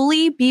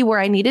fully be where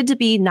I needed to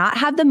be, not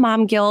have the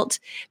mom guilt,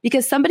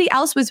 because somebody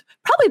else was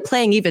probably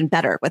playing even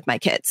better with my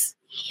kids.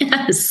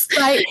 Yes.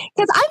 Right.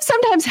 Because I'm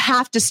sometimes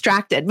half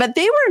distracted, but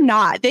they were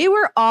not. They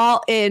were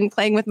all in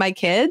playing with my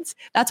kids.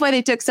 That's why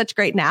they took such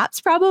great naps,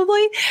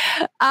 probably.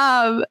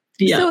 So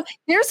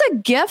there's a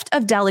gift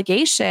of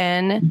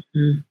delegation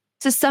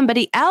to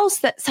somebody else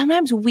that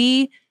sometimes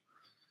we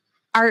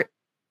are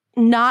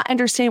not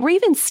understanding. We're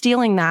even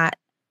stealing that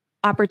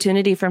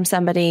opportunity from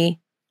somebody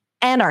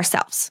and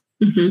ourselves.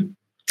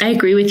 I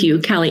agree with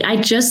you, Callie. I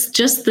just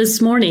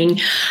this morning,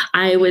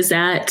 I was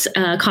at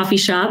a coffee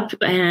shop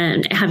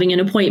and having an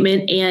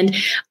appointment, and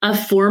a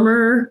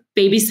former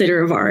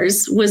babysitter of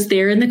ours was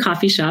there in the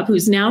coffee shop,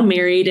 who's now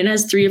married and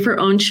has 3 of her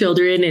own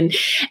children. And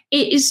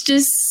it is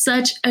just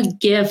such a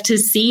gift to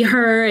see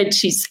her. And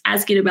she's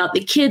asking about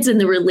the kids and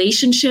the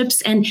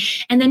relationships. And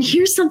then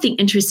here's something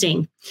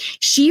interesting.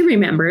 She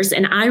remembers,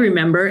 and I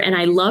remember, and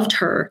I loved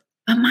her,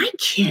 but my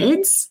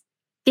kids,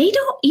 they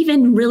don't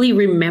even really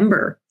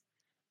remember.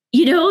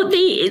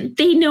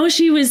 They know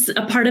she was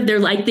a part of their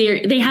life.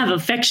 They have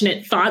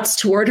affectionate thoughts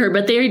toward her,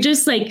 but they're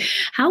just like,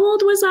 how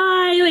old was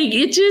I? Like,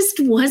 it just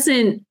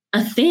wasn't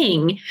a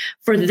thing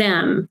for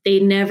them. They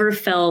never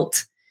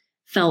felt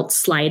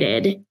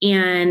slighted.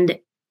 And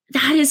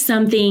that is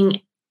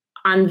something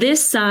on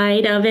this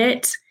side of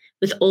it,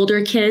 with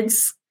older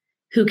kids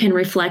who can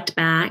reflect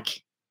back.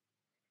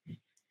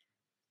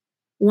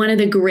 One of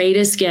the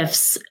greatest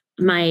gifts,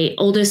 my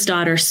oldest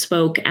daughter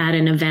spoke at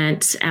an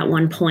event at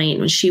one point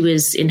when she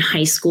was in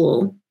high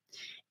school,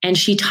 and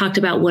she talked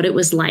about what it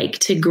was like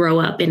to grow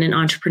up in an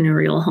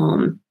entrepreneurial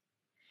home.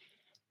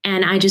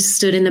 And I just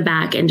stood in the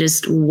back and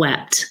just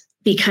wept,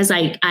 because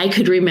I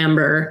could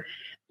remember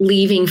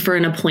leaving for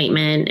an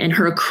appointment and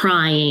her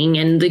crying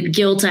and the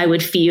guilt I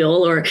would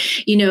feel, or,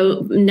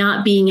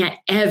 not being at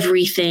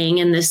everything,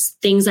 and the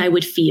things I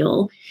would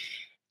feel.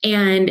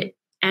 And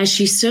as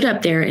she stood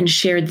up there and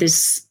shared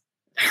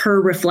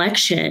her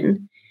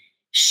reflection,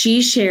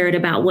 she shared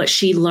about what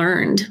she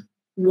learned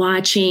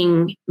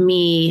watching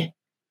me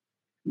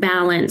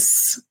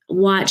balance,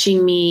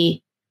 watching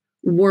me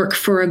work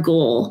for a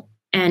goal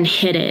and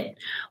hit it,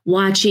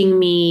 watching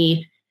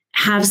me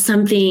have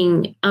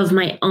something of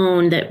my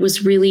own that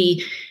was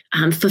really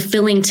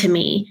fulfilling to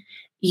me,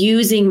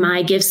 using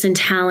my gifts and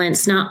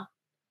talents, not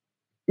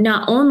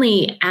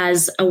only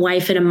as a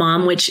wife and a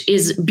mom, which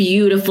is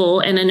beautiful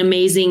and an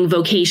amazing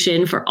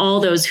vocation for all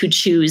those who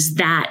choose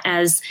that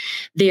as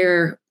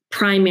their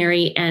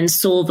primary and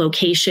sole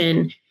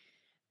vocation,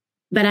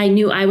 but I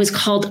knew I was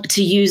called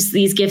to use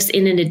these gifts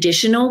in an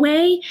additional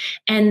way,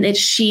 and that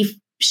she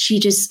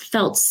just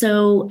felt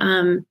so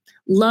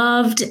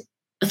loved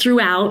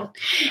throughout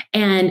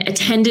and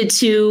attended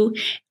to,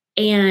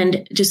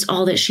 and just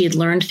all that she had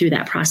learned through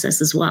that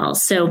process as well.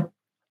 So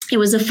it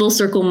was a full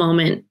circle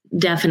moment,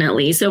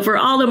 definitely. So for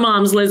all the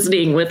moms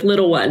listening with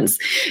little ones,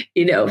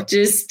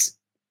 just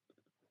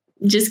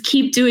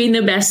keep doing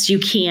the best you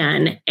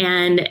can.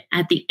 And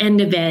at the end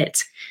of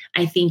it,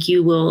 I think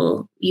you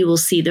will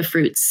see the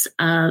fruits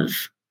of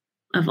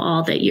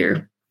all that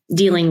you're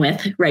dealing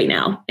with right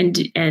now and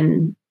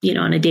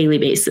on a daily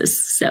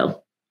basis.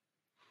 So.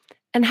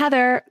 And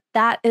Heather,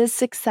 that is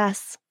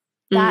success.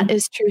 That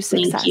is true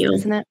success,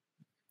 isn't it?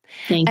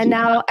 Thank you. And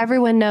now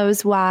everyone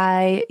knows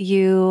why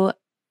you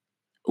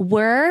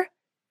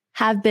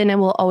have been, and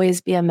will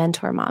always be a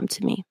mentor mom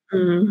to me.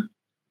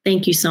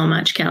 Thank you so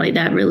much, Callie.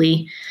 That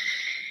really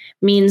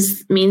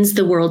means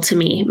the world to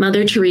me.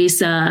 Mother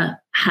Teresa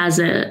has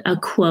a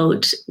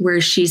quote where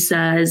she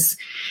says,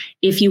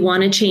 if you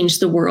want to change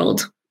the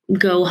world,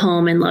 go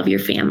home and love your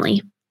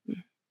family.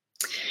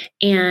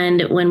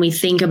 And when we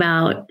think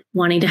about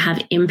wanting to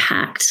have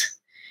impact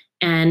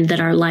and that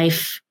our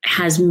life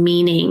has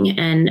meaning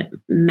and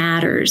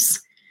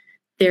matters,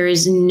 there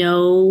is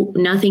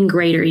nothing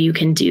greater you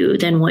can do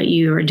than what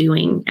you are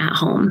doing at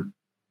home.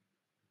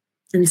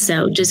 And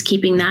so just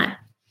keeping that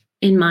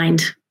in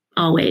mind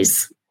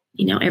always.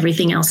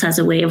 everything else has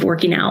a way of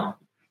working out.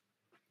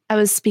 I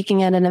was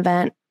speaking at an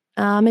event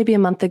maybe a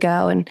month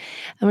ago, and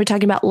we're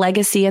talking about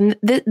legacy, and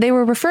they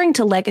were referring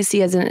to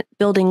legacy as in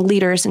building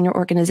leaders in your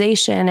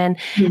organization. And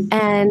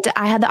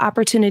I had the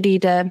opportunity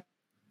to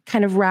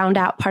kind of round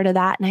out part of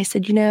that. And I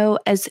said,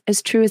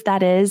 as true as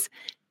that is,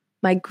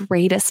 my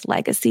greatest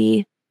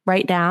legacy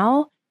right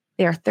now,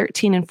 they are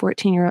 13 and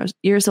 14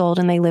 years old,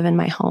 and they live in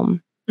my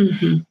home.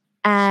 Mm-hmm.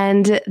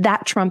 And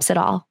that trumps it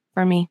all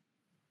for me,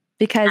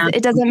 because Absolutely.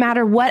 It doesn't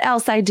matter what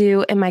else I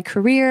do in my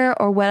career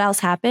or what else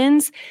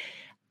happens.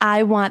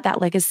 I want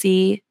that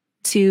legacy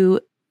to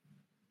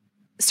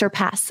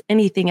surpass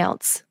anything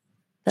else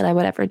that I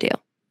would ever do,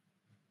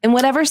 and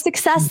whatever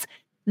success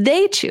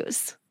they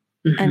choose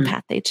and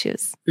path they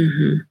choose.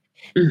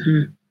 Mm-hmm.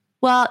 Mm-hmm.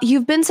 Well,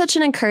 you've been such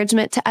an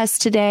encouragement to us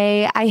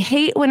today. I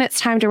hate when it's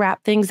time to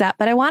wrap things up,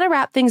 but I want to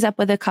wrap things up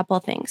with a couple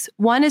of things.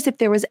 One is, if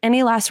there was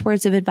any last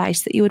words of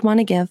advice that you would want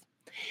to give,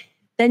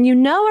 then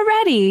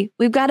already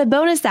we've got a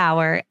bonus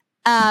hour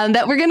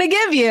that we're going to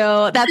give you.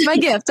 That's my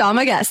gift to all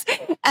my guests.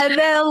 And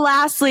then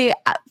lastly,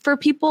 for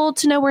people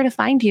to know where to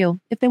find you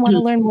if they want to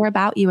learn more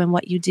about you and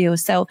what you do.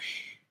 So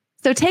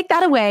take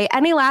that away.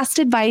 Any last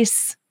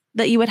advice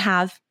that you would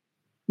have?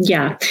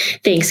 Yeah.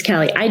 Thanks,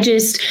 Callie. I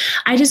just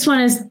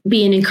want to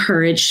be an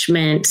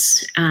encouragement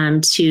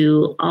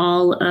to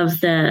all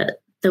of the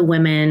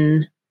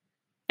women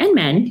and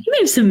men. You may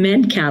have some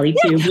men, Callie,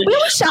 too. Yeah, we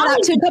will shout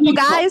out to a couple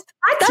guys.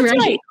 That's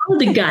right. All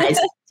the guys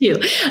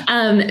too.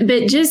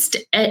 But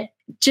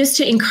just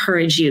to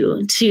encourage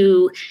you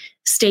to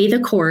stay the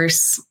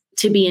course,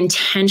 to be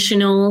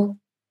intentional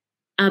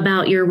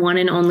about your one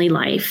and only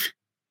life,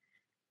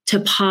 to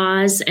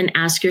pause and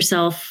ask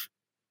yourself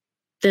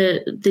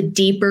the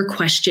deeper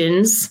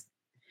questions,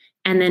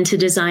 and then to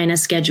design a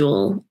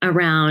schedule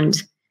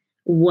around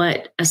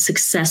what a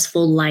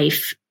successful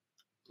life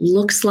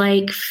looks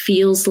like,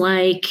 feels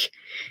like,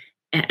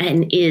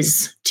 and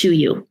is to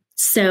you.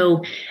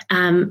 So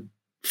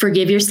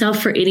forgive yourself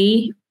for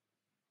any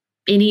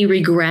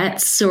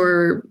regrets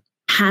or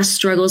past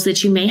struggles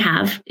that you may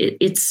have.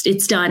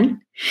 It's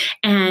done.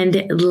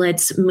 And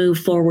let's move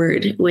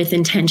forward with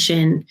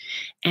intention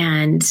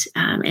and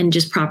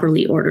just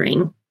properly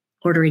ordering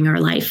our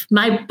life.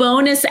 My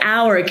bonus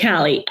hour,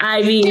 Callie.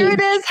 I mean, here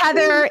it is,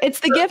 Heather. It's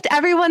the gift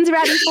everyone's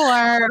ready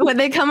for when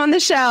they come on the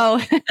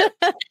show.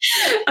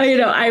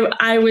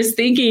 I was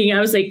thinking, I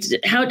was like,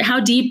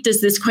 how deep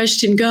does this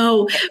question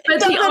go? But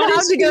it doesn't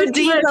have to go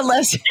deep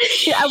unless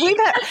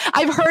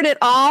I've heard it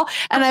all,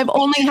 and I've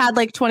only had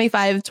like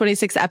 25,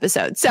 26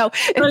 episodes. So,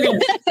 okay.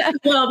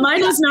 Well,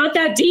 mine was not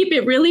that deep.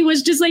 It really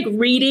was just like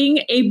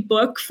reading a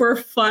book for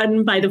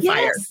fun by the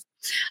fire.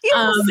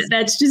 Yes.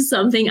 That's just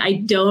something I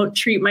don't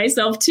treat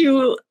myself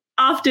to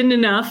often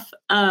enough.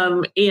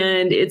 And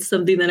it's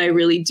something that I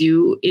really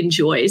do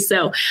enjoy.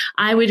 So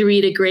I would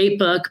read a great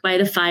book by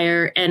the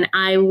fire, and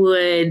I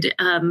would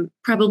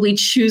probably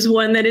choose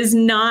one that is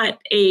not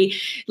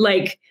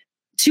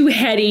too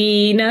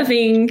heady,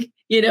 nothing,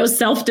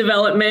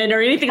 self-development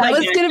or anything like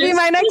that. That was going to be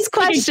my next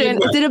question.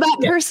 Is it about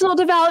personal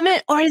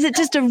development, or is it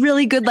just a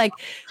really good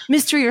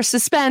mystery or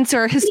suspense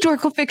or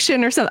historical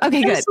fiction or something?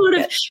 Okay, good. Sort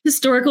of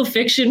historical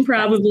fiction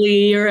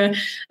probably, or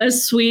a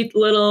sweet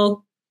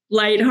little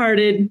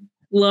lighthearted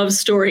love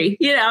story,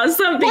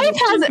 something.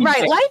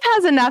 Life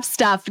has enough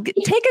stuff.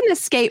 Take an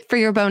escape for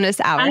your bonus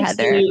hour,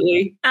 Heather.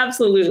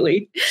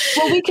 Absolutely.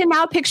 Well, we can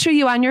now picture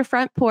you on your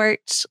front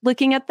porch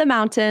looking at the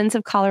mountains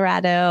of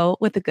Colorado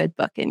with a good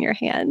book in your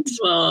hand.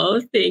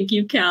 Oh, thank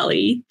you,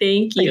 Callie.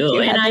 Thank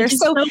you. And I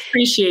just so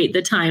appreciate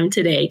the time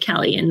today,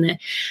 Callie. And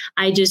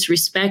I just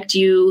respect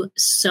you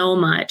so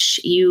much.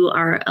 You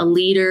are a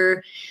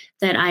leader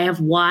that I have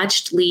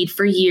watched lead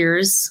for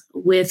years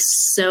with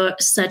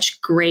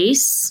such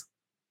grace,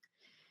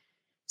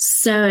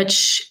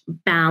 such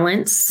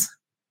balance.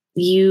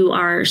 You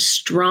are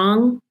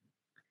strong.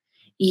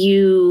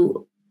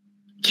 You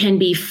can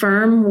be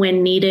firm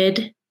when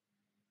needed,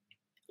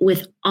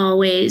 with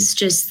always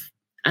just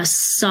a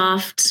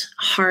soft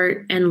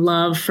heart and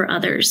love for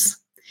others.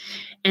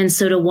 And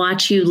so to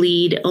watch you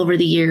lead over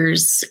the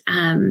years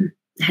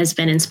has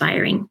been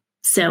inspiring.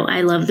 So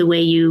I love the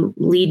way you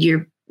lead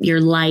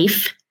your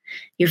life,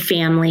 your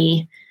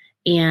family,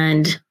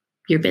 and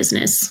your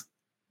business.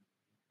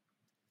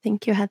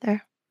 Thank you,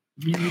 Heather.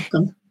 You're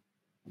welcome.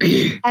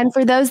 And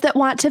for those that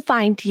want to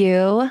find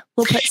you,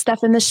 we'll put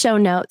stuff in the show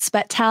notes,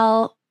 but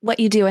tell what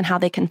you do and how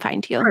they can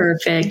find you.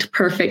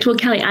 Perfect. Well,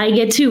 Callie, I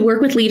get to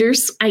work with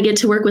leaders. I get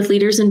to work with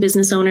leaders and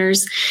business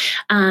owners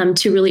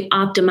to really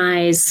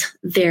optimize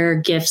their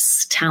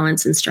gifts,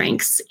 talents, and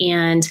strengths.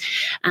 And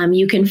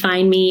you can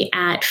find me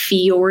at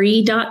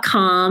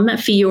fiori.com.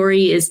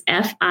 Fiori is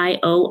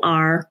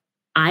FIORII.com.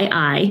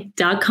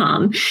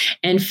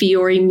 And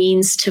Fiori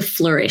means to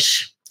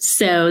flourish.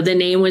 So the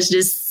name was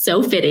just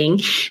so fitting.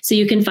 So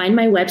you can find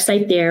my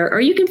website there, or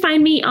you can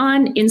find me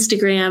on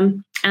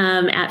Instagram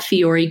at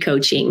Fiori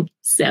Coaching.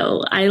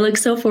 So I look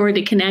so forward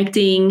to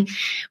connecting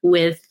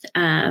with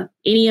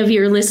any of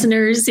your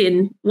listeners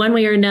in one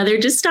way or another.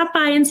 Just stop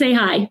by and say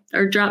hi,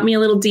 or drop me a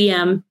little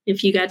DM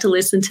if you got to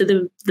listen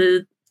to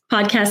the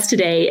podcast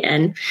today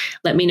and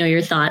let me know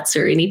your thoughts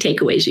or any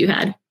takeaways you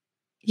had.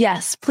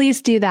 Yes,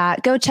 please do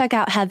that. Go check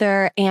out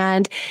Heather.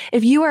 And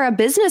if you are a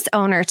business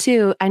owner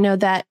too, I know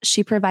that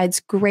she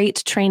provides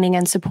great training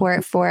and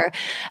support for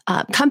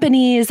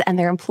companies and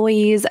their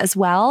employees as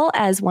well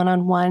as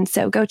one-on-one.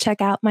 So go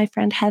check out my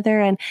friend Heather.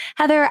 And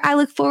Heather, I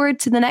look forward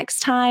to the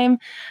next time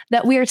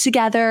that we are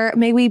together.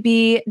 May we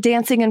be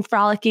dancing and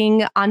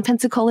frolicking on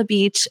Pensacola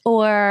Beach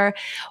or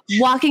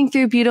walking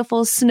through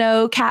beautiful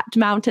snow-capped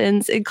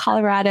mountains in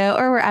Colorado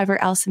or wherever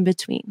else in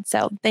between.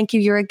 So thank you.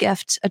 You're a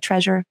gift, a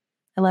treasure.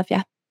 I love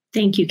you.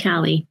 Thank you,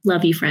 Callie.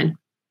 Love you, friend.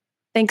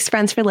 Thanks,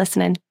 friends, for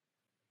listening.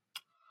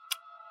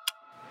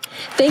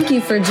 Thank you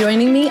for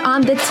joining me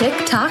on the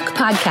TikTok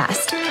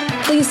podcast.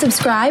 Please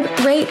subscribe,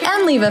 rate,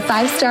 and leave a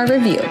 5-star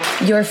review.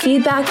 Your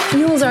feedback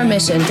fuels our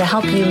mission to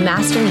help you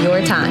master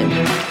your time.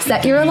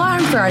 Set your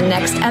alarm for our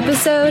next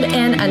episode,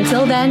 and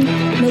until then,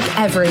 make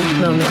every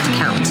moment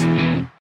count.